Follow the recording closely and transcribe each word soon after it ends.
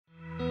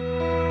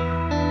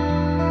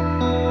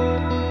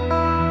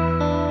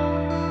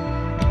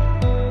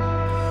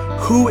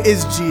Who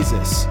is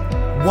Jesus?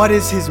 What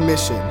is his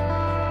mission?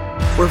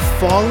 We're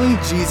following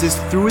Jesus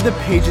through the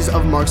pages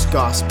of Mark's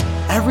gospel.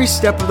 Every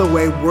step of the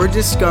way, we're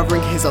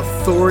discovering his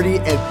authority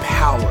and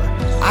power.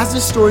 As the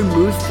story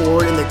moves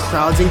forward and the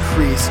crowds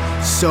increase,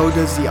 so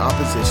does the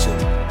opposition.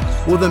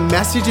 Will the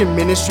message and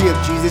ministry of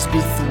Jesus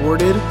be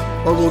thwarted,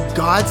 or will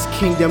God's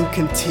kingdom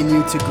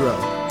continue to grow?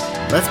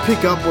 Let's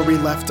pick up where we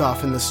left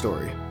off in the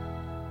story.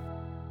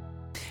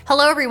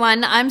 Hello,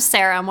 everyone. I'm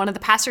Sarah. I'm one of the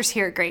pastors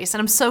here at Grace,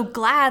 and I'm so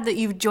glad that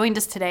you've joined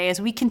us today as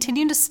we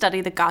continue to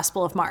study the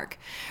Gospel of Mark.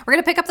 We're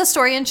going to pick up the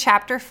story in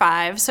chapter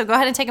 5, so go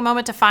ahead and take a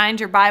moment to find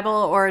your Bible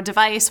or a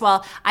device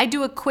while I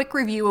do a quick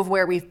review of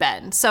where we've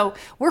been. So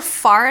we're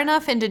far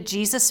enough into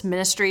Jesus'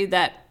 ministry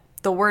that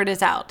the word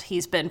is out.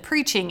 He's been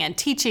preaching and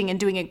teaching and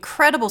doing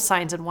incredible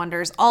signs and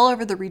wonders all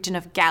over the region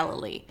of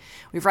Galilee.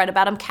 We've read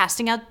about him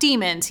casting out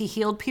demons. He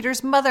healed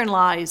Peter's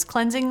mother-in-law. He's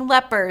cleansing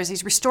lepers.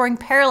 He's restoring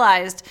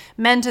paralyzed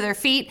men to their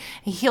feet.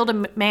 He healed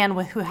a man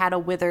who had a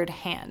withered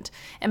hand.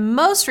 And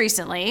most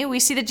recently, we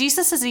see that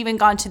Jesus has even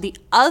gone to the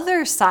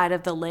other side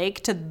of the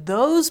lake to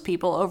those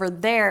people over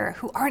there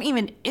who aren't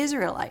even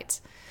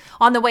Israelites.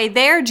 On the way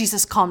there,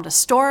 Jesus calmed a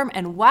storm,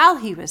 and while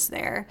he was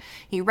there,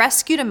 he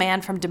rescued a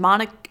man from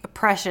demonic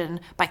oppression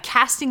by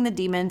casting the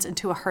demons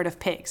into a herd of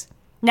pigs.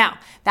 Now,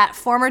 that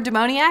former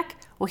demoniac,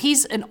 well,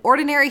 he's an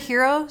ordinary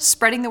hero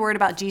spreading the word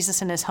about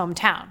Jesus in his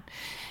hometown.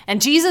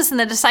 And Jesus and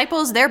the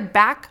disciples, they're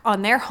back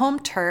on their home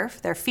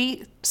turf, their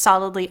feet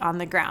solidly on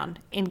the ground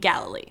in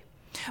Galilee.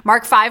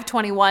 Mark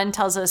 5:21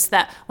 tells us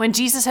that when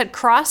Jesus had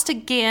crossed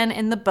again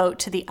in the boat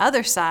to the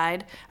other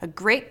side, a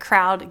great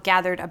crowd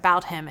gathered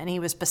about him, and he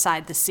was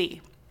beside the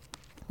sea.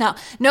 Now,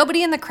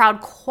 nobody in the crowd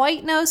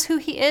quite knows who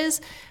he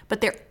is, but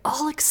they're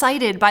all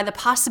excited by the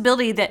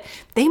possibility that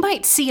they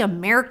might see a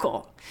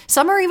miracle.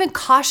 Some are even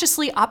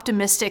cautiously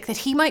optimistic that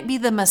he might be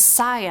the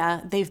Messiah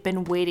they've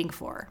been waiting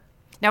for.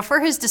 Now, for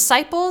his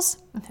disciples,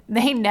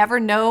 they never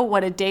know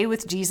what a day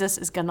with Jesus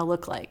is going to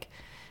look like.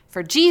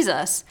 For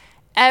Jesus,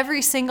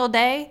 every single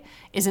day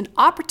is an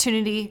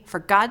opportunity for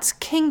God's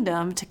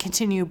kingdom to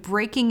continue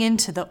breaking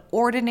into the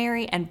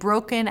ordinary and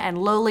broken and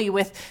lowly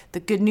with the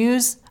good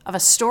news of a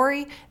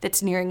story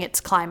that's nearing its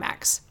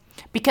climax.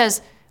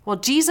 Because, well,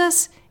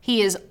 Jesus,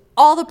 he is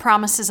all the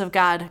promises of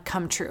God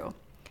come true.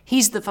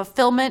 He's the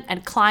fulfillment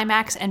and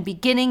climax and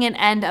beginning and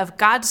end of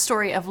God's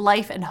story of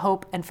life and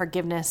hope and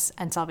forgiveness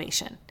and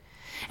salvation.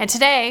 And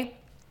today,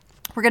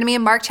 we're going to be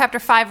in Mark chapter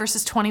 5,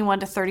 verses 21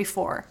 to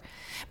 34.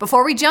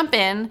 Before we jump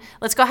in,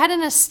 let's go ahead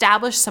and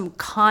establish some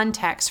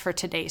context for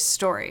today's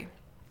story.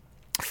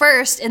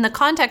 First, in the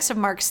context of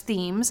Mark's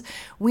themes,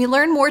 we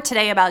learn more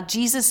today about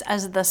Jesus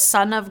as the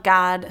Son of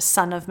God,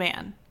 Son of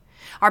Man.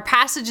 Our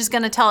passage is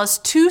going to tell us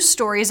two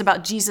stories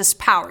about Jesus'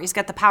 power. He's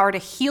got the power to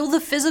heal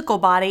the physical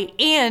body,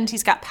 and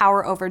he's got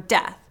power over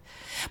death.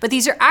 But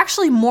these are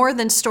actually more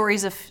than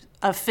stories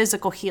of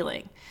physical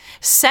healing.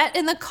 Set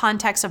in the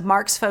context of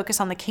Mark's focus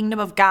on the kingdom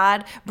of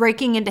God,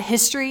 breaking into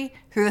history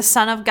through the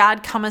Son of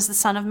God come as the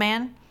Son of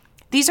Man,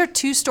 these are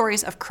two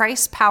stories of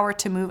Christ's power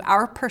to move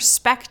our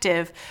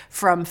perspective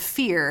from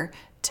fear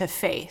to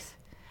faith.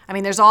 I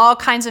mean, there's all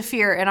kinds of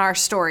fear in our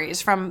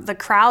stories, from the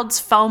crowd's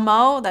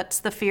FOMO, that's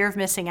the fear of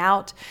missing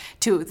out,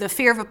 to the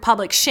fear of a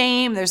public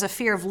shame. There's a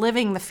fear of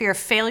living, the fear of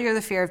failure,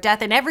 the fear of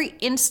death. In every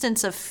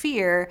instance of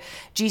fear,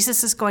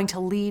 Jesus is going to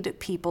lead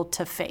people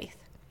to faith.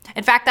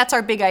 In fact, that's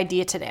our big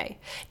idea today.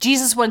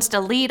 Jesus wants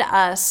to lead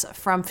us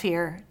from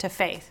fear to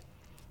faith.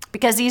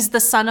 Because he's the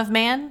Son of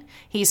Man,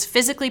 he's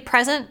physically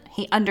present,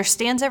 he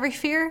understands every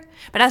fear,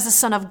 but as the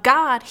Son of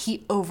God,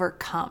 he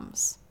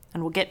overcomes.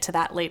 And we'll get to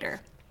that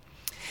later.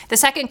 The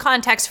second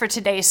context for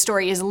today's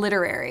story is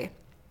literary.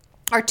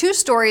 Our two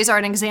stories are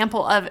an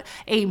example of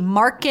a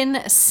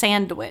Markan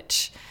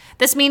sandwich.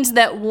 This means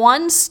that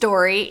one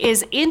story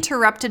is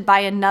interrupted by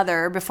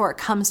another before it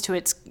comes to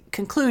its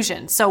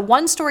conclusion. So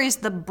one story is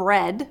the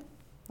bread,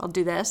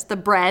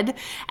 the bread,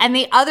 and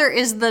the other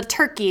is the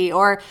turkey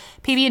or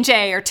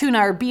PB&J or tuna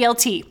or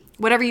BLT,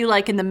 whatever you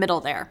like in the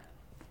middle there.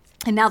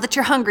 And now that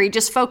you're hungry,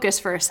 just focus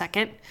for a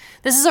second.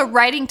 This is a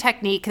writing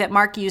technique that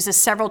Mark uses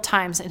several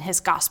times in his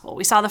gospel.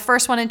 We saw the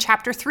first one in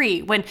chapter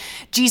 3, when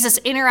Jesus'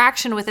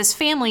 interaction with his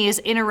family is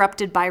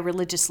interrupted by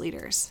religious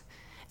leaders.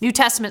 New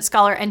Testament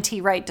scholar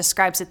N.T. Wright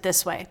describes it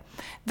this way: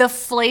 the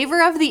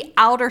flavor of the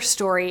outer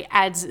story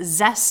adds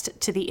zest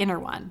to the inner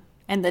one,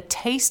 and the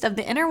taste of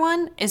the inner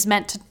one is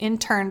meant to, in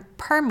turn,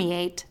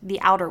 permeate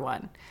the outer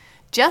one,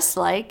 just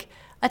like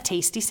a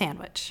tasty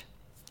sandwich.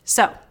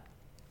 So,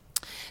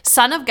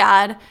 Son of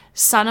God,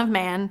 Son of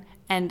Man,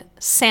 and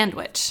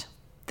sandwich.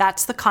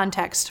 That's the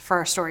context for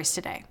our stories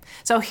today.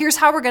 So here's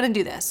how we're going to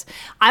do this.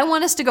 I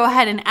want us to go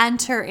ahead and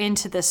enter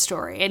into this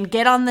story and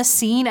get on the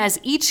scene as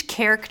each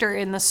character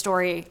in the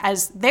story,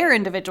 as their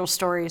individual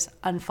stories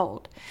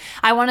unfold.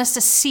 I want us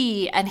to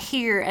see and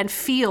hear and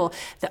feel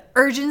the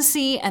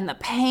urgency and the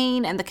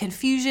pain and the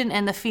confusion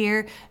and the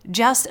fear,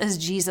 just as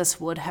Jesus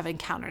would have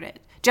encountered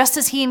it, just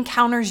as he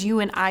encounters you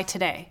and I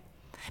today.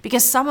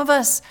 Because some of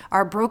us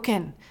are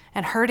broken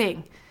and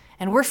hurting,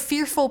 and we're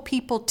fearful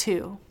people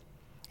too.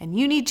 And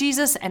you need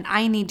Jesus, and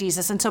I need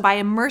Jesus. And so by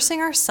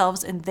immersing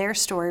ourselves in their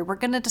story, we're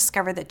going to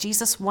discover that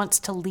Jesus wants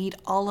to lead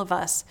all of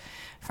us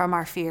from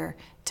our fear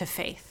to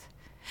faith.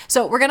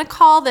 So we're going to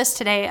call this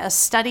today a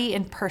study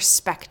in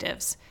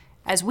perspectives,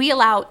 as we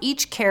allow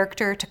each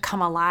character to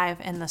come alive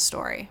in the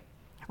story.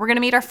 We're going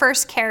to meet our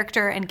first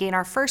character and gain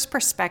our first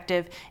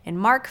perspective in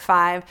Mark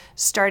 5,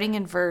 starting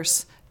in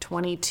verse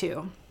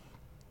 22.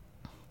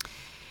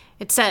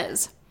 It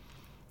says,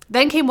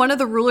 "Then came one of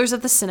the rulers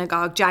of the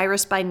synagogue,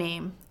 Jairus by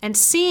name, and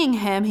seeing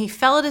him, he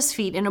fell at his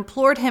feet and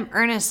implored him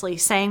earnestly,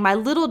 saying, 'My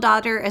little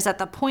daughter is at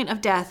the point of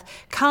death.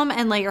 Come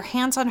and lay your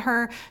hands on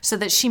her so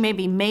that she may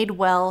be made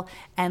well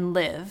and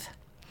live.'"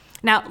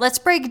 Now, let's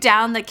break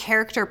down the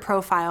character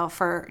profile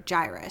for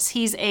Jairus.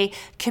 He's a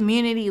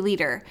community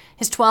leader.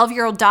 His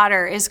 12-year-old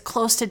daughter is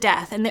close to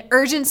death, and the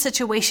urgent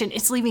situation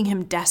is leaving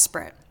him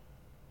desperate.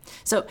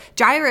 So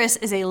Jairus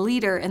is a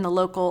leader in the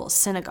local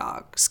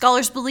synagogue.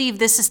 Scholars believe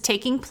this is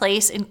taking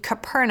place in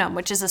Capernaum,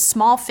 which is a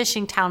small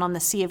fishing town on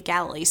the Sea of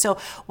Galilee. So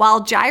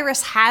while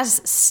Jairus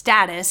has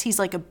status, he's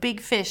like a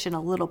big fish in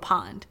a little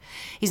pond.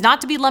 He's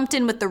not to be lumped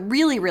in with the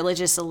really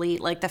religious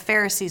elite like the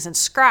Pharisees and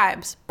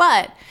scribes,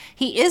 but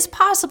he is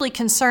possibly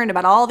concerned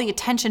about all the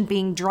attention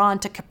being drawn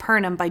to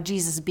Capernaum by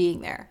Jesus being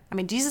there. I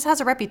mean, Jesus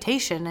has a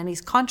reputation and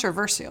he's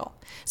controversial.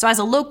 So as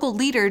a local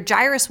leader,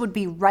 Jairus would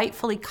be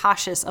rightfully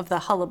cautious of the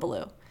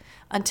hullabaloo,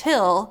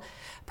 until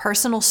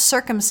personal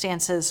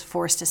circumstances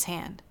forced his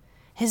hand.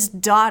 His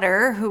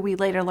daughter, who we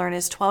later learn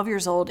is 12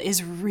 years old,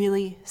 is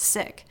really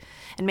sick.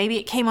 And maybe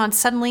it came on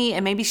suddenly,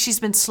 and maybe she's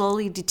been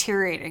slowly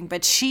deteriorating,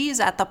 but she's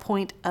at the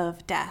point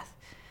of death.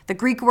 The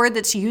Greek word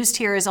that's used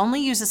here is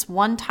only used this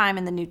one time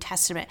in the New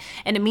Testament,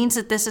 and it means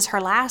that this is her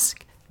last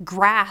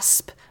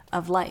grasp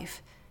of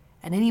life.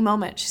 At any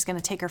moment, she's going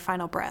to take her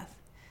final breath.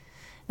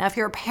 Now, if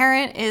you're a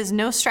parent, it is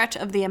no stretch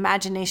of the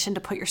imagination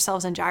to put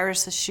yourselves in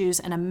Jairus' shoes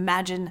and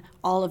imagine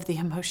all of the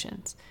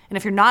emotions. And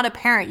if you're not a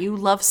parent, you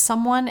love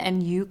someone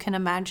and you can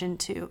imagine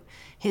too.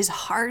 His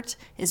heart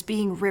is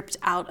being ripped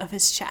out of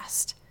his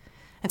chest.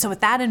 And so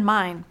with that in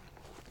mind,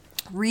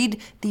 read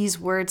these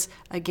words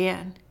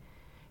again.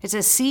 It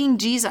says, "Seeing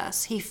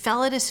Jesus, he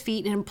fell at his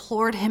feet and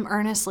implored him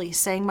earnestly,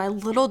 saying, 'My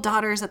little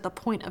daughter is at the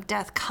point of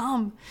death.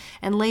 Come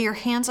and lay your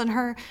hands on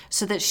her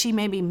so that she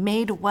may be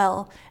made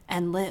well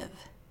and live.'"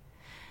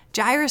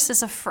 Jairus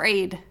is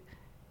afraid.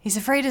 He's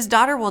afraid his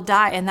daughter will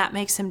die, and that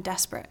makes him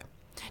desperate.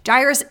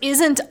 Jairus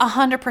isn't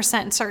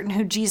 100% certain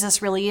who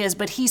Jesus really is,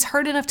 but he's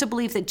heard enough to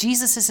believe that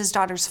Jesus is his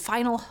daughter's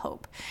final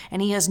hope,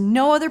 and he has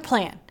no other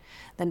plan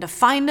than to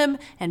find him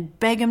and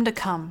beg him to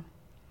come.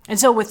 And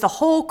so with the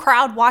whole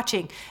crowd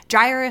watching,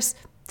 Jairus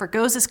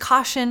forgoes his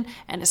caution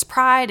and his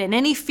pride and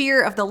any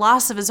fear of the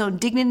loss of his own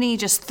dignity,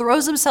 just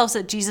throws himself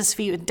at Jesus'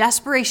 feet with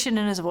desperation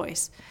in his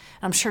voice,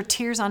 and I'm sure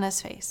tears on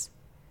his face.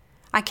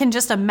 I can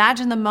just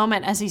imagine the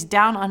moment as he's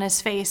down on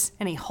his face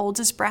and he holds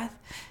his breath,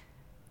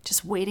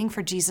 just waiting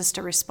for Jesus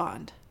to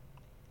respond.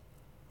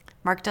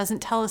 Mark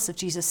doesn't tell us if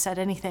Jesus said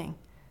anything.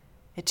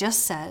 It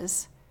just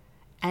says,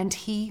 "And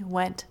he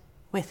went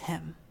with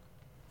him."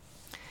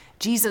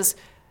 Jesus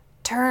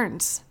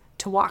turns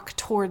to walk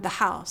toward the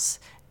house,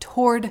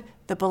 toward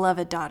the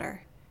beloved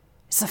daughter.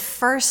 It's the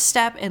first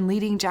step in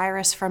leading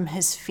Jairus from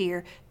his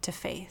fear to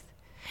faith.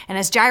 And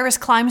as Jairus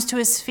climbs to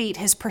his feet,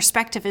 his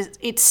perspective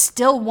it's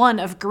still one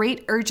of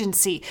great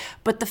urgency,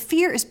 but the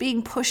fear is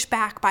being pushed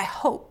back by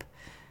hope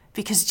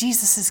because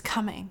Jesus is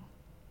coming.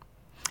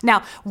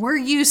 Now, we're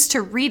used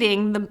to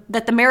reading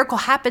that the miracle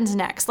happens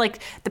next,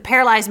 like the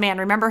paralyzed man,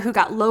 remember, who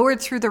got lowered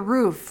through the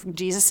roof.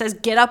 Jesus says,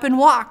 "Get up and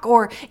walk."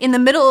 Or in the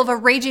middle of a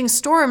raging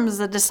storm,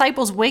 the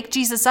disciples wake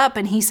Jesus up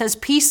and he says,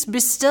 "Peace, be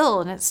still,"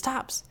 and it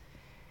stops.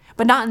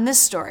 But not in this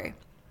story.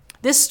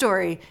 This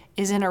story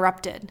is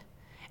interrupted.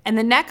 And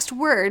the next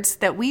words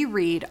that we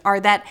read are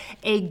that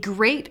a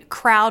great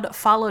crowd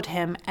followed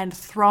him and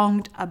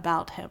thronged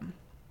about him.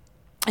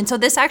 And so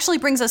this actually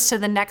brings us to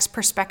the next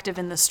perspective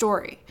in the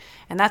story,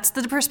 and that's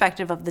the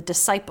perspective of the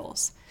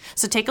disciples.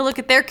 So take a look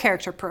at their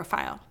character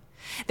profile.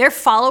 They're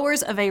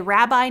followers of a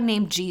rabbi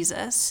named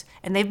Jesus,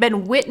 and they've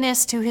been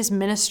witness to his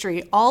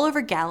ministry all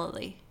over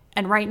Galilee.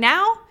 And right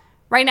now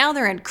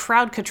they're in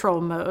crowd control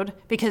mode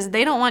because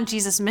they don't want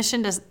Jesus'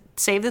 mission to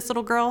save this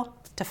little girl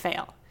to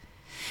fail.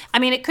 I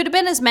mean, it could have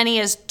been as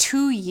many as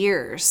 2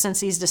 years since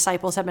these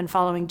disciples have been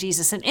following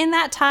Jesus. And in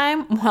that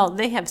time, well,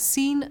 they have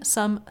seen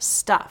some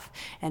stuff.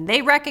 And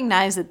they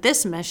recognize that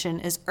this mission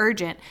is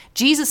urgent.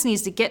 Jesus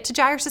needs to get to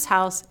Jairus'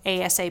 house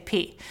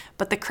ASAP.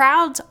 But the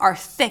crowds are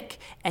thick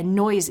and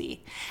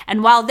noisy.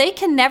 And while they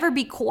can never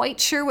be quite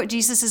sure what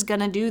Jesus is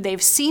going to do,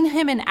 they've seen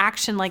him in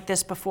action like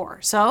this before.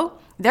 So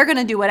they're going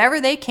to do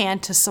whatever they can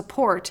to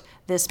support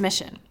this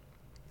mission.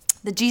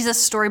 The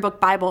Jesus Storybook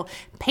Bible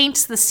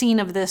paints the scene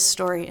of this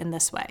story in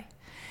this way.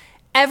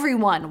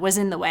 Everyone was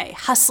in the way,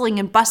 hustling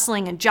and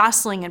bustling and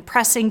jostling and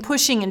pressing,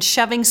 pushing and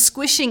shoving,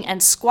 squishing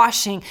and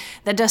squashing.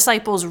 The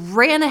disciples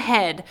ran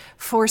ahead,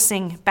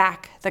 forcing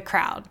back the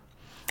crowd.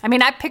 I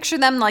mean, I picture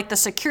them like the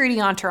security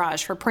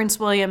entourage for Prince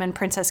William and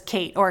Princess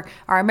Kate, or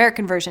our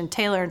American version,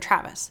 Taylor and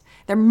Travis.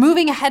 They're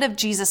moving ahead of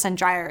Jesus and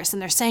Jairus,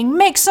 and they're saying,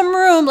 make some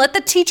room, let the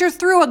teacher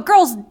through, a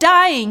girl's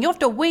dying, you'll have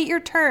to wait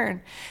your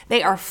turn.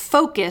 They are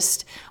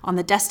focused on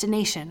the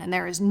destination, and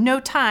there is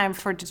no time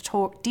for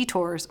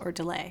detours or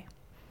delay.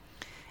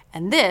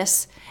 And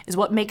this is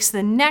what makes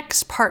the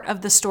next part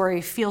of the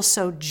story feel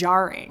so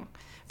jarring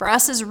for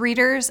us as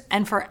readers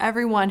and for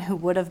everyone who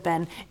would have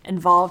been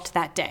involved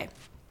that day.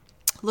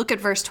 Look at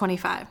verse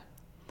 25.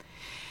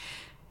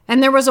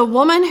 And there was a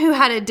woman who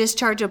had a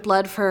discharge of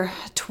blood for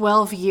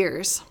 12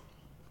 years.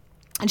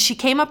 And she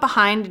came up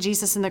behind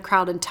Jesus in the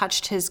crowd and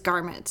touched his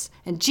garments.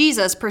 And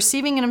Jesus,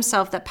 perceiving in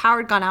himself that power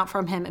had gone out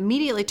from him,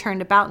 immediately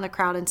turned about in the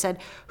crowd and said,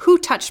 who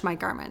touched my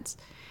garments?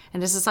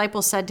 And his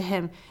disciples said to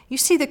him, you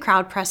see the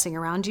crowd pressing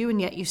around you,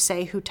 and yet you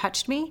say, who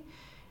touched me?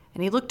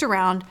 And he looked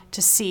around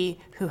to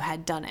see who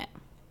had done it.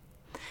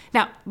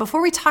 Now,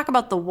 before we talk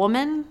about the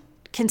woman,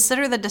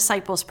 consider the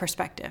disciples'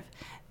 perspective.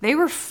 They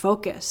were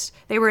focused.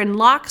 They were in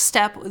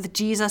lockstep with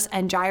Jesus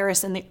and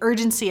Jairus and the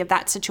urgency of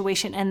that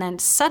situation. And then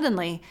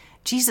suddenly,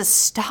 Jesus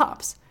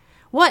stops.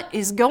 What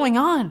is going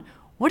on?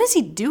 What is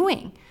he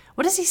doing?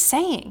 What is he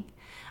saying?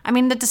 I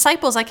mean, the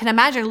disciples, I can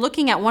imagine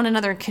looking at one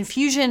another in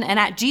confusion and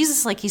at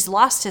Jesus like he's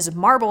lost his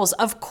marbles.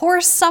 Of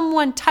course,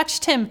 someone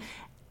touched him.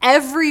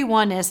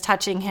 Everyone is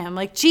touching him.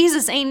 Like,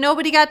 Jesus, ain't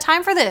nobody got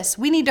time for this.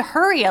 We need to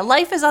hurry. A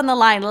life is on the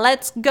line.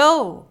 Let's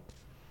go.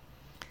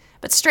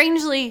 But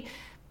strangely,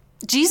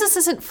 Jesus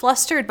isn't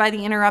flustered by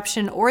the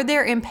interruption or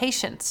their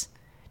impatience.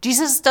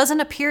 Jesus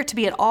doesn't appear to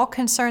be at all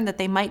concerned that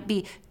they might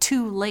be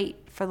too late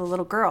for the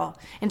little girl.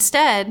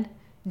 Instead,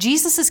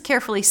 Jesus is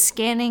carefully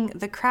scanning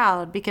the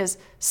crowd because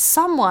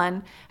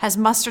someone has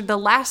mustered the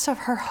last of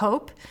her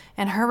hope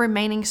and her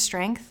remaining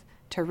strength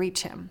to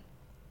reach him.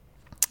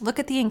 Look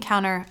at the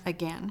encounter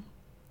again.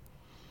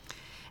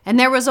 And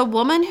there was a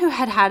woman who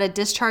had had a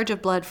discharge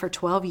of blood for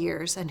 12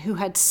 years and who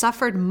had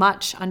suffered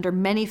much under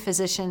many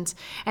physicians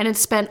and had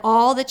spent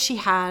all that she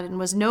had and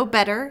was no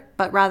better,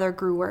 but rather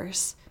grew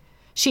worse.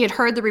 She had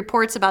heard the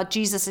reports about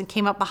Jesus and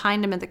came up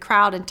behind him in the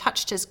crowd and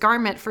touched his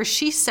garment, for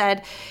she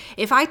said,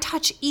 if I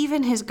touch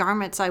even his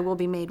garments, I will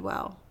be made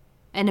well.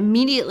 And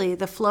immediately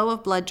the flow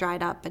of blood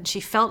dried up, and she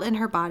felt in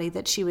her body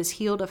that she was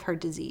healed of her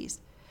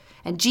disease.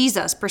 And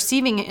Jesus,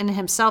 perceiving in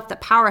himself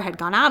that power had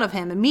gone out of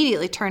him,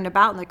 immediately turned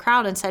about in the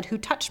crowd and said, who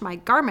touched my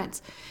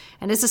garments?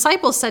 And his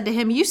disciples said to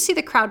him, you see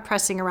the crowd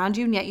pressing around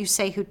you, and yet you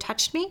say, who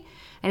touched me?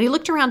 And he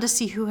looked around to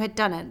see who had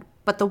done it.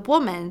 But the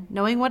woman,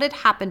 knowing what had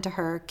happened to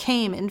her,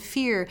 came in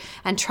fear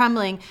and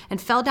trembling and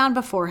fell down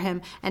before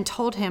him and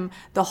told him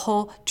the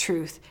whole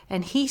truth.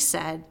 And he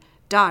said,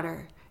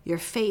 daughter, your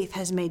faith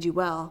has made you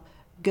well.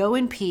 Go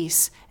in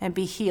peace and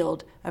be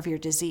healed of your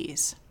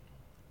disease.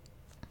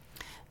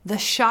 The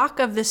shock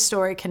of this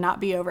story cannot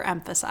be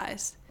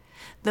overemphasized.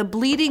 The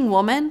bleeding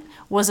woman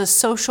was a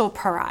social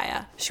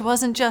pariah. She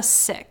wasn't just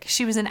sick,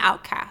 she was an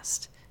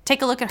outcast.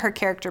 Take a look at her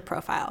character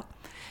profile.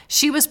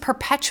 She was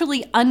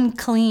perpetually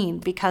unclean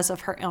because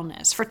of her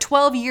illness. For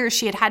 12 years,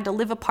 she had had to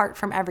live apart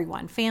from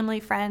everyone, family,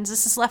 friends.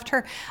 This has left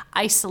her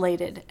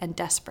isolated and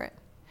desperate.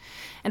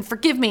 And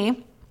forgive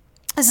me,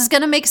 this is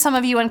going to make some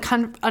of you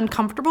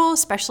uncomfortable,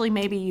 especially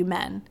maybe you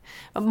men.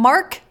 But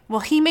Mark, well,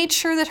 he made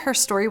sure that her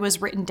story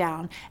was written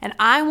down, and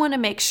I want to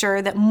make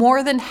sure that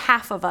more than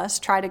half of us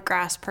try to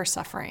grasp her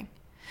suffering.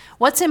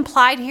 What's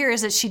implied here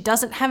is that she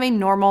doesn't have a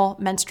normal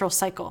menstrual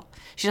cycle.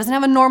 She doesn't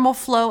have a normal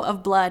flow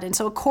of blood. And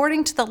so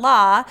according to the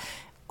law,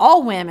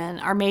 all women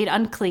are made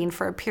unclean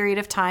for a period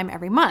of time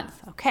every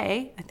month.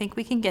 Okay, I think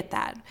we can get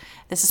that.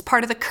 This is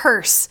part of the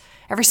curse.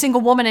 Every single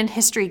woman in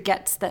history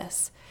gets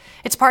this.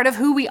 It's part of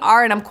who we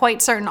are, and I'm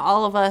quite certain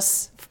all of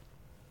us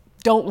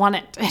don't want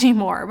it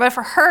anymore. But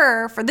for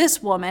her, for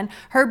this woman,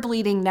 her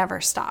bleeding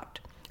never stopped.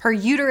 Her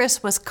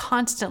uterus was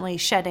constantly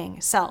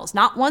shedding cells,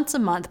 not once a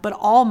month, but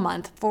all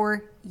month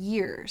for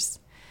years.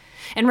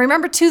 And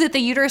remember too that the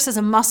uterus is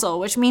a muscle,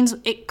 which means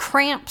it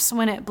cramps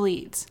when it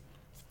bleeds.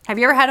 Have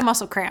you ever had a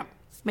muscle cramp?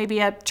 Maybe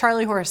a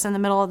Charlie horse in the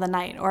middle of the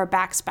night or a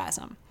back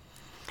spasm.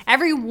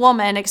 Every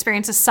woman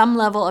experiences some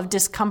level of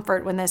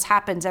discomfort when this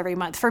happens every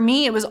month. For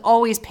me, it was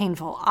always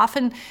painful,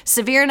 often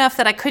severe enough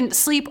that I couldn't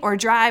sleep or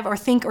drive or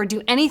think or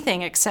do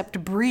anything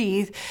except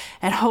breathe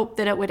and hope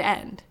that it would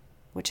end,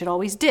 which it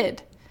always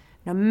did.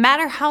 No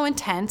matter how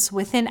intense,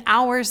 within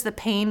hours the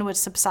pain would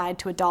subside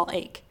to a dull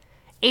ache,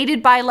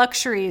 aided by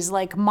luxuries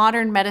like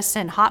modern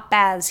medicine, hot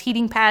baths,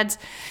 heating pads,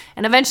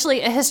 and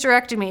eventually a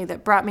hysterectomy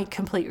that brought me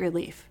complete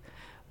relief.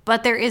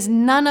 But there is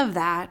none of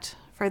that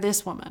for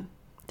this woman.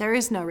 There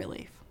is no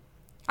relief.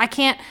 I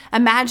can't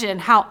imagine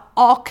how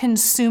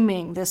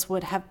all-consuming this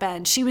would have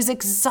been. She was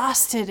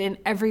exhausted in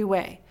every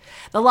way.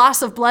 The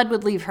loss of blood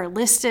would leave her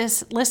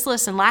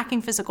listless and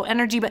lacking physical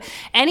energy, but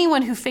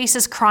anyone who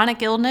faces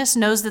chronic illness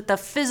knows that the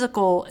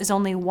physical is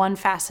only one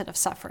facet of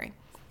suffering.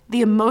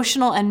 The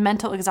emotional and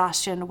mental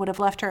exhaustion would have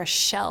left her a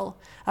shell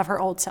of her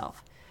old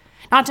self.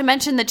 Not to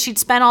mention that she'd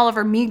spent all of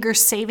her meager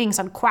savings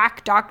on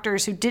quack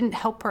doctors who didn't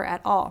help her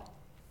at all.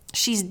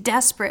 She's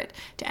desperate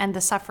to end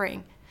the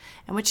suffering.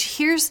 And when she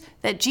hears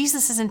that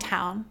Jesus is in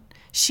town,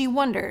 she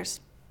wonders,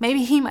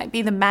 Maybe he might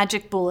be the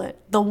magic bullet,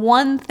 the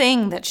one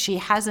thing that she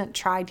hasn't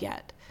tried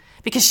yet,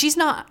 because she's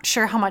not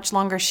sure how much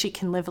longer she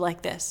can live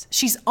like this.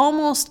 She's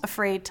almost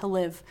afraid to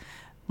live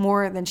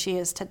more than she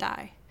is to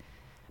die.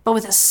 But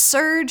with a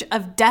surge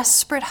of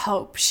desperate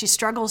hope, she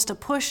struggles to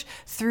push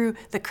through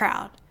the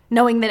crowd,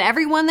 knowing that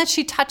everyone that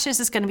she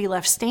touches is going to be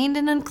left stained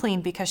and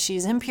unclean because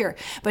she's impure.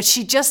 But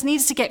she just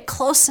needs to get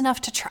close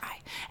enough to try,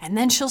 and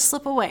then she'll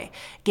slip away,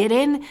 get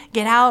in,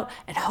 get out,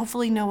 and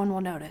hopefully no one will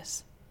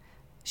notice.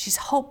 She's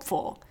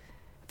hopeful,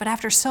 but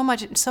after so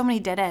many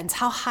dead ends,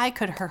 how high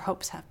could her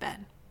hopes have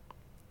been?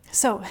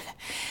 So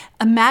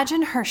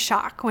imagine her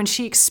shock when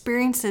she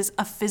experiences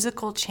a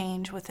physical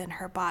change within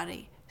her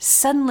body.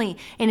 Suddenly,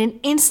 in an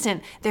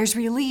instant, there's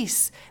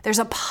release. There's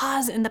a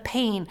pause in the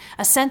pain,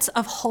 a sense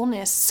of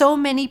wholeness. So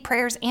many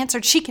prayers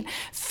answered. She can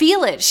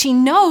feel it. She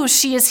knows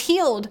she is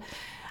healed.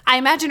 I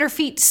imagine her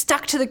feet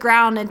stuck to the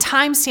ground and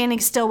time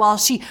standing still while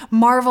she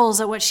marvels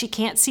at what she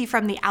can't see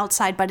from the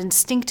outside, but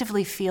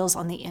instinctively feels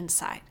on the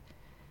inside.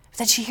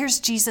 Then she hears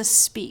Jesus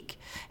speak,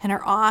 and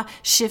her awe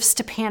shifts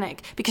to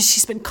panic because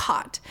she's been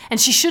caught.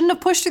 And she shouldn't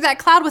have pushed through that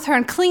cloud with her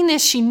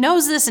uncleanness. She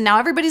knows this, and now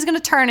everybody's going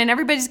to turn, and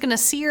everybody's going to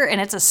see her, and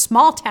it's a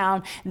small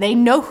town. They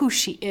know who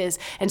she is.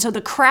 And so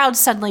the crowd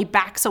suddenly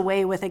backs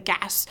away with a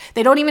gasp.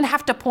 They don't even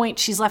have to point.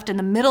 She's left in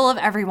the middle of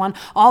everyone,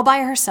 all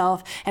by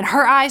herself, and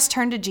her eyes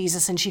turn to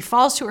Jesus, and she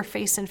falls to her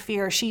face in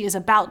fear. She is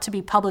about to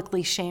be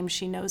publicly shamed.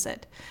 She knows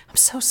it. I'm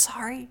so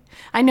sorry.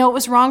 I know it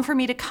was wrong for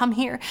me to come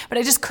here, but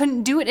I just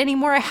couldn't do it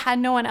anymore. I had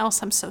no one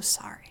else. I'm so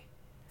sorry.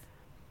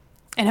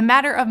 In a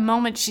matter of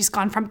moments, she's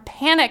gone from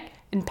panic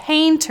and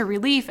pain to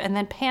relief, and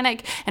then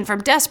panic, and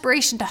from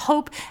desperation to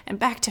hope, and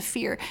back to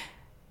fear.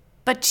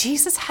 But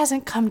Jesus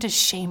hasn't come to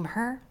shame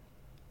her.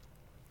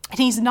 And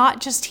he's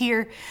not just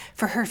here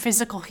for her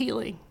physical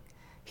healing.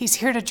 He's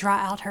here to draw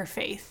out her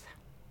faith.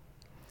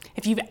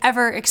 If you've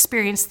ever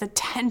experienced the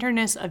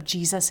tenderness of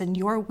Jesus in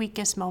your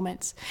weakest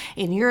moments,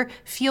 in your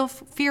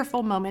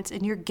fearful moments,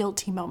 in your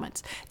guilty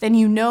moments, then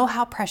you know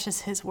how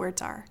precious his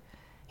words are.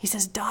 He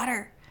says,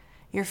 "Daughter,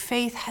 your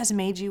faith has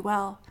made you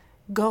well.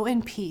 Go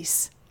in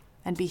peace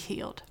and be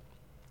healed."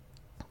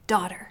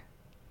 Daughter.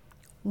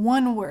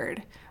 One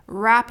word,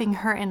 wrapping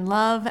her in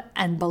love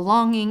and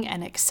belonging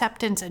and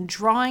acceptance and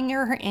drawing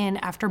her in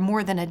after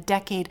more than a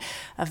decade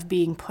of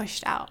being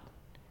pushed out.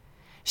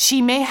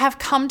 She may have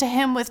come to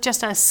him with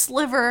just a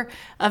sliver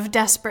of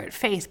desperate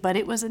faith, but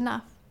it was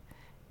enough.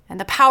 And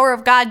the power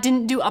of God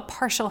didn't do a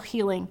partial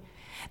healing.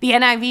 The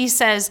NIV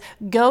says,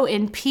 "Go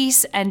in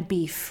peace and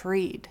be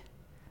freed."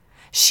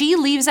 She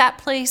leaves that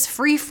place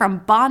free from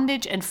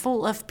bondage and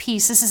full of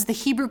peace. This is the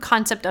Hebrew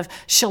concept of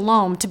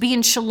shalom. To be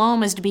in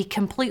shalom is to be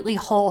completely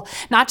whole,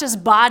 not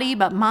just body,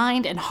 but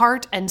mind and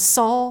heart and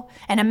soul.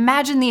 And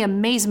imagine the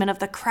amazement of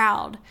the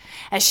crowd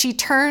as she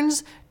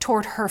turns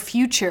toward her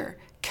future,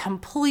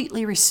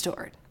 completely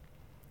restored.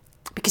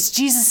 Because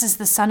Jesus is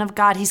the Son of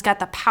God, he's got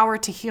the power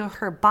to heal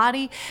her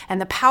body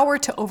and the power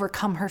to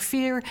overcome her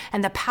fear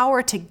and the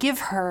power to give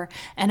her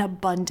an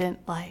abundant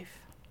life.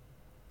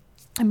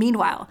 And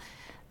meanwhile,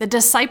 the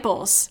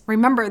disciples,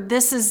 remember,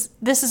 this is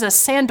a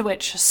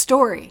sandwich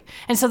story.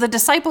 And so the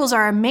disciples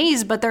are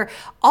amazed, but they're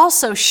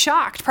also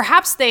shocked.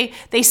 Perhaps they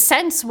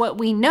sense what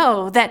we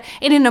know, that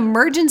in an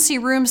emergency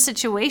room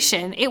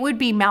situation, it would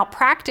be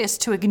malpractice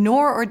to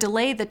ignore or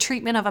delay the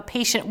treatment of a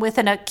patient with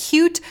an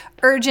acute,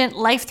 urgent,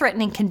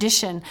 life-threatening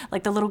condition,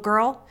 like the little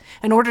girl,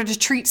 in order to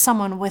treat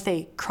someone with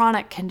a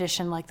chronic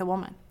condition like the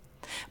woman.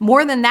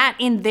 More than that,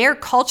 in their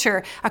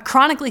culture, a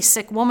chronically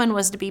sick woman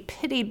was to be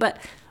pitied, but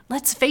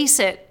let's face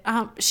it,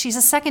 she's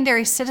a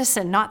secondary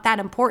citizen, not that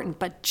important.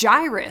 But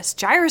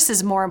Jairus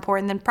is more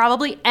important than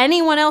probably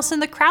anyone else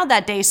in the crowd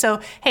that day. So,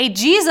 hey,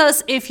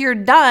 Jesus, if you're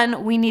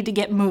done, we need to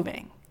get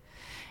moving.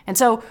 And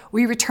so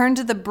we return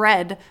to the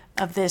bread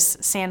of this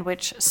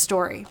sandwich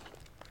story.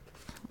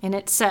 And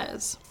it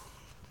says,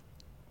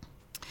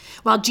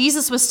 "While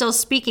Jesus was still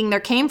speaking,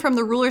 there came from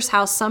the ruler's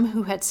house some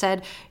who had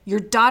said, 'Your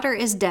daughter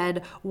is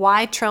dead.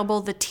 Why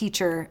trouble the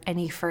teacher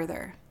any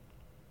further?'"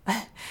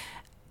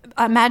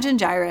 Imagine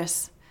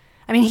Jairus.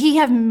 I mean,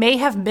 he may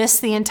have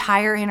missed the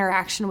entire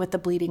interaction with the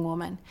bleeding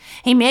woman.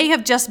 He may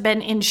have just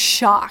been in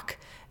shock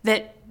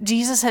that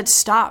Jesus had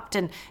stopped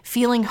and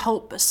feeling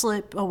hope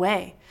slip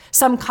away,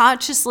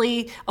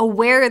 subconsciously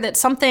aware that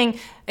something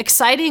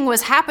exciting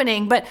was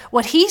happening. But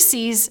what he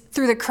sees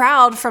through the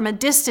crowd from a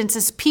distance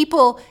is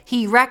people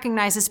he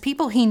recognizes,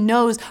 people he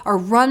knows are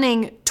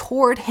running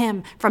toward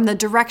him from the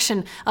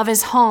direction of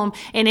his home.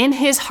 And in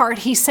his heart,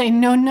 he's saying,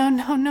 no,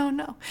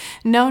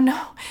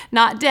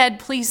 not dead,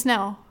 please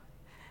no.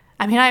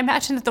 I mean, I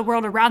imagine that the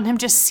world around him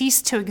just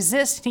ceased to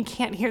exist, and he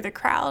can't hear the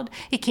crowd.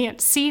 He can't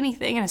see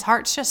anything, and his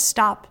heart's just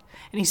stopped,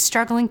 and he's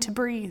struggling to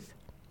breathe.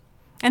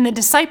 And the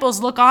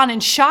disciples look on in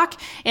shock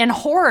and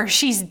horror.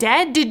 She's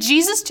dead? Did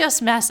Jesus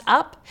just mess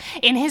up?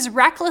 In his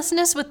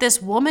recklessness with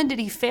this woman, did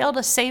he fail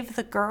to save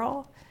the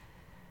girl?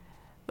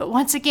 But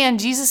once again,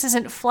 Jesus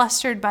isn't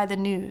flustered by the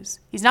news.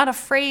 He's not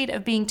afraid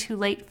of being too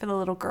late for the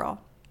little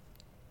girl.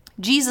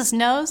 Jesus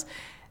knows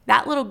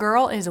that little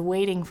girl is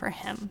waiting for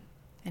him.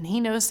 And he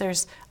knows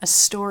there's a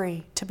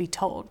story to be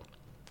told.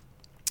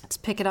 Let's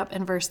pick it up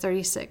in verse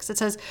 36. It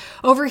says,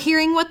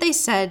 overhearing what they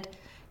said,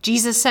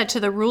 Jesus said to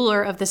the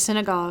ruler of the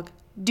synagogue,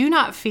 "Do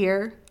not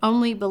fear,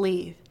 only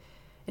believe."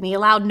 And he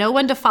allowed no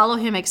one to follow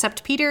him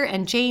except Peter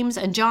and James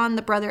and John,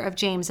 the brother of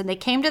James. And they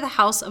came to the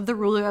house of the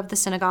ruler of the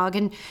synagogue,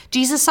 and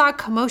Jesus saw a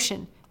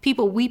commotion,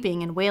 people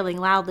weeping and wailing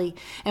loudly.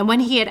 And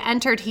when he had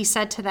entered, he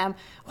said to them,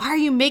 "Why are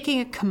you making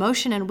a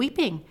commotion and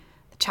weeping?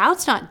 The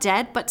child's not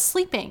dead, but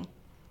sleeping."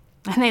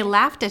 And they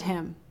laughed at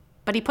him.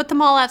 But he put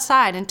them all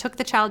outside and took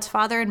the child's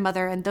father and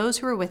mother and those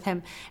who were with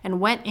him and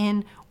went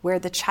in where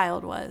the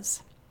child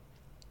was.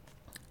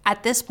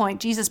 At this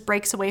point, Jesus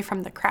breaks away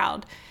from the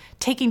crowd,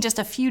 taking just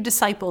a few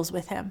disciples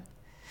with him.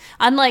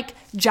 Unlike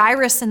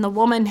Jairus and the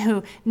woman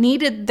who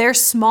needed their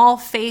small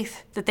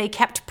faith that they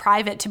kept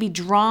private to be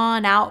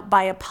drawn out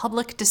by a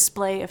public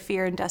display of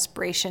fear and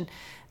desperation,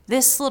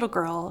 this little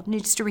girl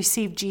needs to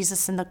receive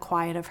Jesus in the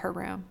quiet of her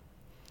room.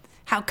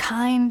 How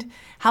kind,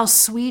 how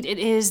sweet it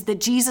is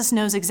that Jesus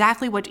knows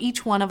exactly what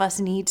each one of us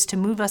needs to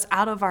move us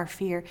out of our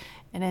fear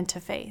and into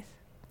faith.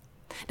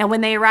 Now,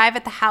 when they arrive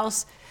at the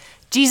house,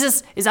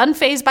 Jesus is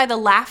unfazed by the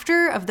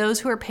laughter of those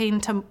who are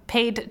paid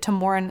to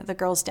mourn the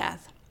girl's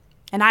death.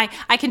 And I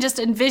can just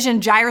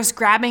envision Jairus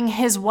grabbing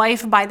his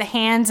wife by the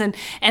hands and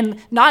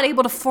not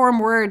able to form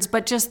words,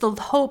 but just the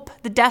hope,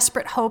 the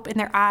desperate hope in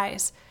their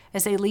eyes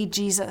as they lead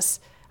Jesus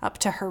up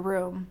to her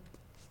room.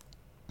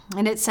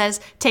 And it says,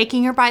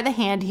 taking her by the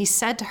hand, he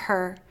said to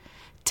her,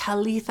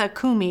 "Talitha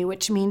kumi,"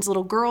 which means,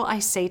 "Little girl, I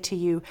say to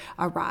you,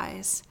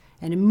 arise."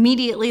 And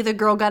immediately the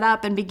girl got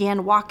up and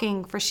began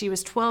walking, for she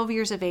was 12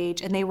 years of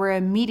age, and they were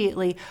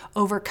immediately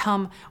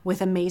overcome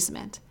with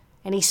amazement.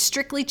 And he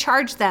strictly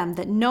charged them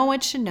that no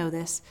one should know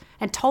this,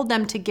 and told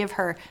them to give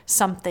her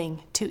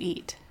something to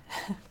eat.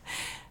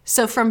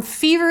 So from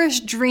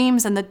feverish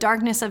dreams and the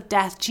darkness of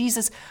death,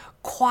 Jesus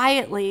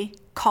quietly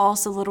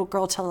calls the little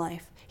girl to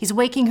life. He's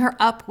waking her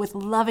up with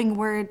loving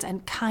words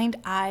and kind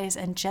eyes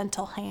and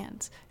gentle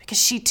hands, because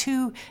she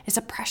too is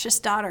a precious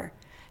daughter.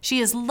 She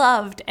is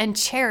loved and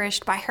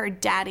cherished by her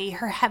daddy,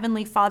 her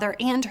heavenly Father,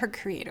 and her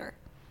Creator.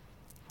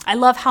 I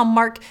love how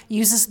Mark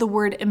uses the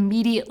word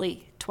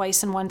immediately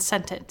twice in one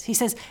sentence. He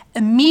says,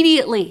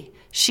 immediately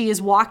she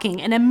is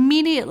walking, and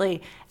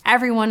immediately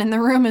everyone in the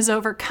room is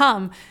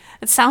overcome.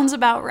 It sounds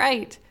about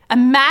right.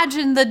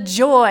 Imagine the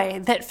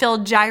joy that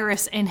filled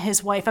Jairus and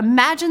his wife.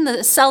 Imagine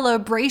the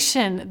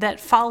celebration that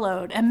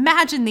followed.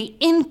 Imagine the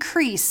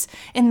increase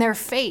in their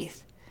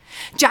faith.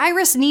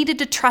 Jairus needed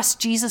to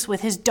trust Jesus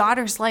with his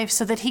daughter's life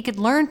so that he could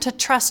learn to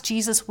trust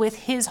Jesus with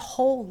his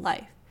whole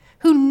life.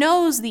 Who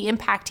knows the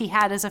impact he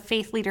had as a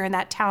faith leader in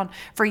that town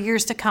for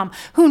years to come?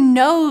 Who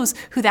knows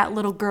who that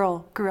little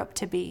girl grew up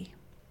to be?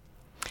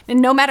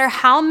 And no matter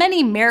how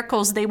many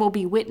miracles they will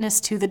be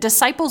witness to, the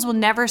disciples will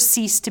never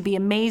cease to be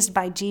amazed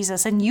by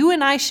Jesus. And you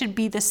and I should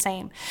be the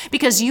same,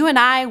 because you and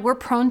I, we're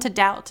prone to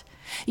doubt.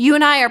 You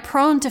and I are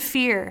prone to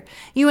fear.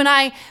 You and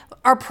I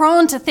are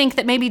prone to think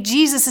that maybe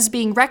Jesus is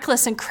being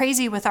reckless and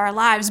crazy with our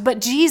lives.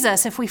 But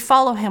Jesus, if we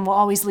follow him, will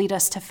always lead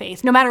us to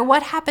faith. No matter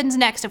what happens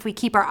next, if we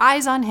keep our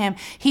eyes on him,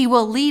 he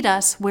will lead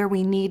us where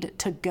we need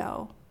to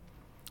go.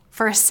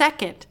 For a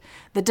second,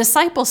 the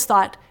disciples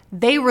thought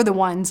they were the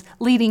ones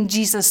leading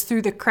Jesus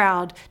through the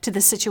crowd to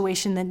the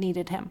situation that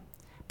needed him.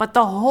 But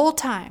the whole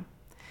time,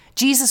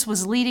 Jesus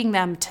was leading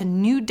them to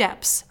new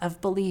depths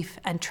of belief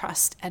and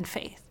trust and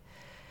faith.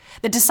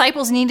 The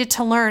disciples needed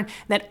to learn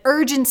that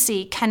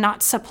urgency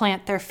cannot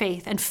supplant their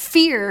faith, and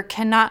fear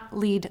cannot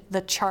lead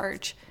the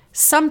charge.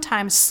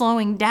 Sometimes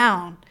slowing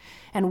down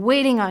and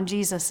waiting on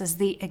Jesus is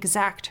the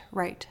exact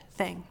right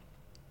thing.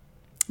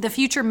 The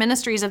future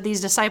ministries of these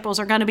disciples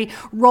are going to be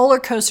roller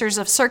coasters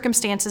of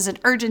circumstances and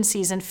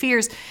urgencies and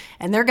fears,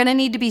 and they're going to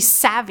need to be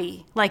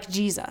savvy like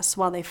Jesus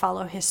while they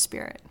follow his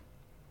Spirit.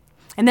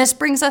 And this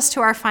brings us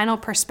to our final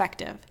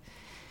perspective.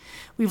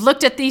 We've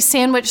looked at these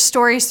sandwich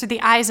stories through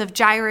the eyes of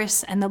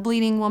Jairus and the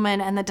bleeding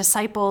woman and the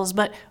disciples,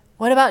 but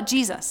what about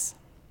Jesus?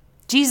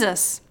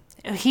 Jesus,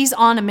 he's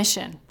on a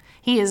mission.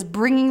 He is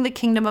bringing the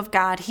kingdom of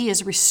God. He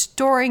is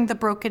restoring the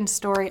broken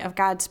story of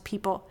God's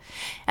people.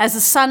 As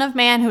the Son of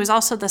Man, who is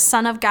also the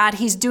Son of God,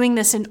 he's doing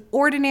this in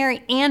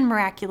ordinary and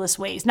miraculous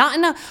ways, not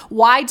in a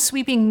wide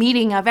sweeping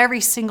meeting of every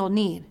single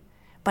need,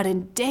 but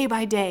in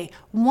day-by-day,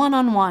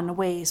 one-on-one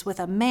ways with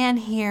a man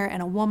here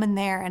and a woman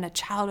there and a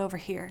child over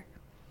here.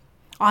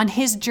 On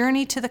his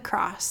journey to the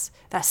cross,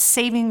 that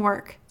saving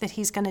work that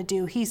he's going to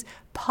do, he's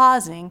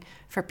pausing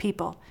for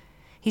people.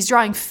 He's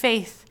drawing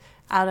faith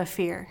out of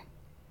fear.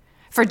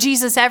 For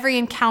Jesus, every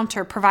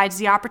encounter provides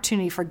the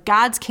opportunity for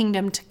God's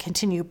kingdom to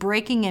continue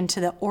breaking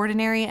into the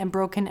ordinary and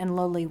broken and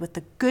lowly with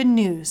the good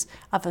news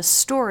of a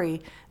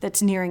story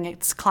that's nearing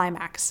its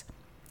climax.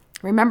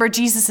 Remember,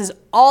 Jesus is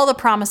all the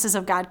promises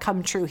of God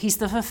come true. He's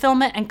the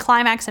fulfillment and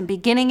climax and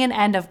beginning and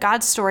end of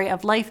God's story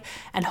of life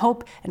and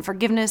hope and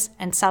forgiveness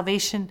and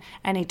salvation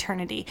and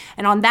eternity.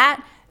 And on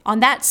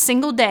that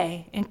single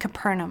day in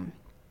Capernaum,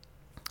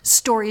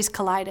 stories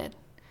collided.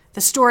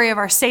 The story of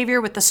our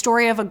Savior with the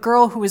story of a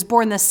girl who was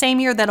born the same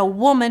year that a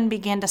woman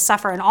began to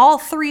suffer. And all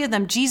three of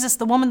them, Jesus,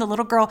 the woman, the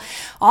little girl,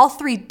 all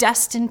three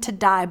destined to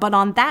die. But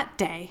on that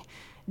day,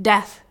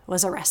 death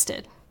was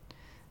arrested.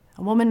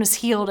 A woman was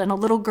healed and a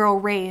little girl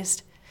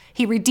raised.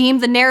 He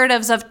redeemed the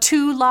narratives of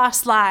 2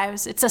 lost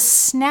lives. It's a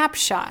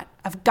snapshot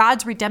of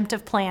God's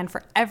redemptive plan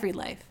for every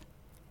life.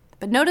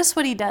 But notice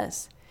what he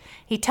does.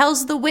 He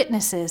tells the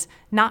witnesses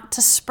not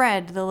to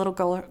spread the little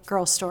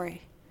girl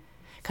story,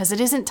 because it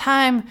isn't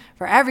time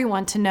for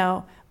everyone to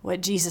know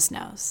what Jesus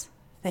knows,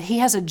 that he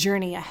has a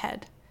journey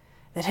ahead,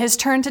 that his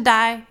turn to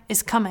die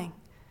is coming.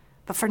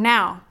 But for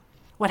now,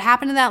 what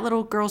happened in that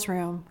little girl's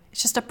room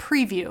is just a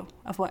preview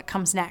of what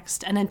comes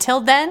next. And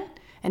until then,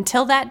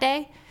 until that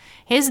day,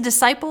 his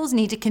disciples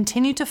need to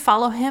continue to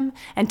follow him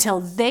until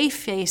they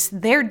face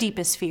their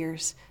deepest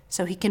fears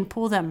so he can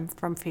pull them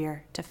from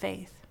fear to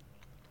faith.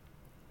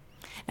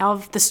 Now,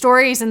 of the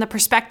stories and the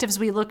perspectives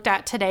we looked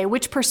at today,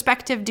 which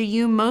perspective do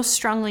you most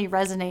strongly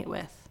resonate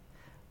with?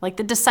 Like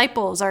the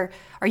disciples, are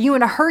you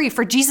in a hurry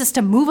for Jesus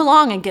to move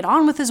along and get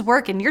on with his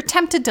work and you're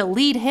tempted to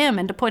lead him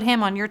and to put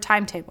him on your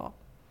timetable?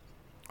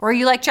 Or are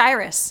you like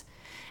Jairus?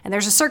 And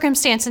there's a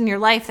circumstance in your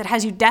life that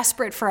has you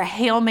desperate for a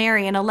Hail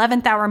Mary, an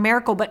 11th hour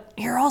miracle, but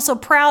you're also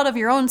proud of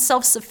your own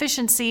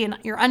self-sufficiency and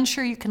you're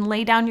unsure you can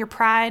lay down your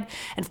pride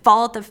and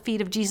fall at the feet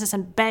of Jesus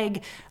and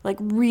beg, like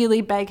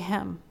really beg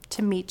him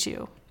to meet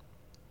you.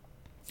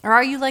 Or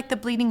are you like the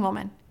bleeding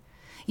woman?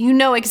 You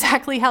know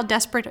exactly how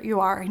desperate you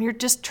are and you're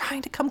just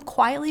trying to come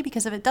quietly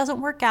because if it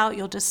doesn't work out,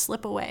 you'll just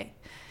slip away.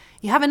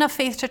 You have enough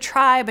faith to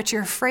try, but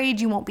you're afraid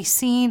you won't be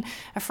seen,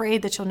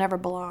 afraid that you'll never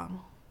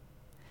belong.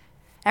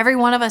 Every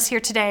one of us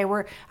here today,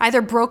 we're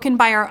either broken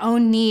by our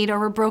own need or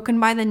we're broken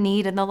by the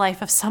need in the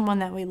life of someone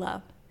that we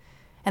love.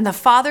 And the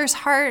Father's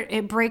heart,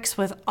 it breaks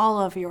with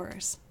all of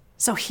yours.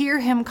 So hear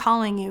him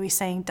calling you. He's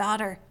saying,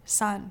 daughter,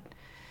 son,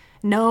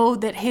 know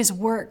that his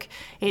work,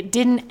 it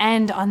didn't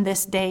end on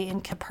this day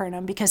in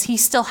Capernaum because he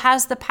still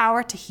has the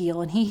power to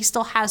heal and he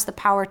still has the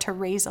power to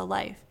raise a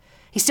life.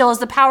 He still has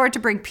the power to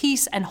bring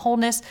peace and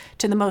wholeness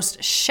to the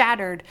most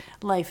shattered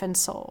life and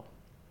soul.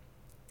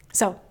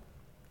 So,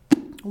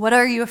 what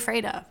are you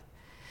afraid of?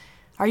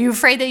 Are you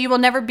afraid that you will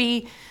never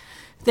be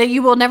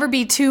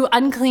too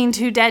unclean,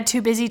 too dead,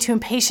 too busy, too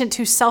impatient,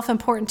 too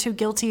self-important, too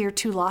guilty, or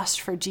too lost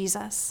for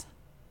Jesus?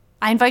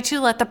 I invite you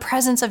to let the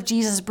presence of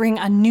Jesus bring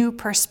a new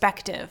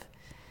perspective.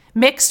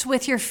 Mixed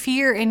with your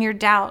fear and your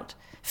doubt,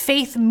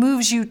 faith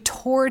moves you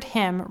toward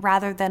him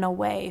rather than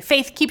away.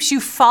 Faith keeps you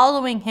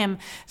following him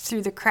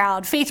through the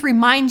crowd. Faith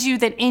reminds you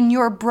that in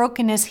your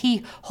brokenness,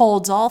 he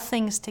holds all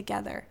things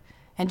together.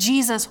 And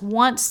Jesus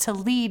wants to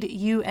lead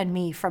you and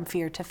me from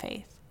fear to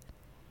faith.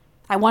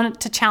 I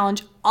want to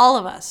challenge all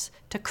of us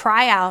to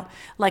cry out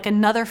like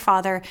another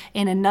father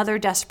in another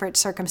desperate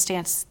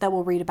circumstance that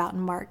we'll read about in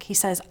Mark. He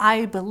says,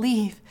 I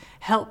believe,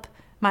 help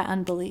my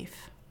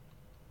unbelief.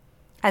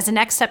 As a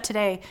next step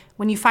today,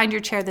 when you find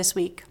your chair this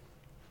week,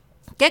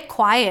 get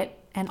quiet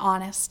and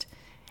honest.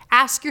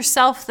 Ask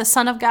yourself the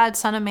Son of God,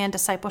 Son of Man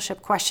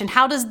discipleship question.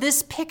 How does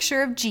this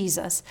picture of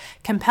Jesus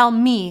compel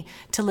me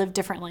to live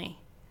differently?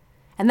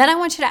 And then I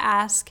want you to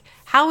ask,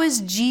 how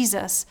is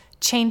Jesus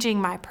changing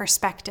my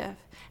perspective?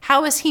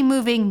 How is he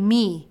moving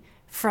me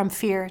from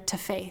fear to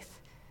faith?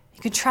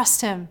 You can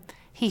trust him.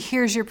 He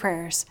hears your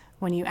prayers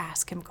when you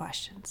ask him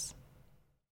questions.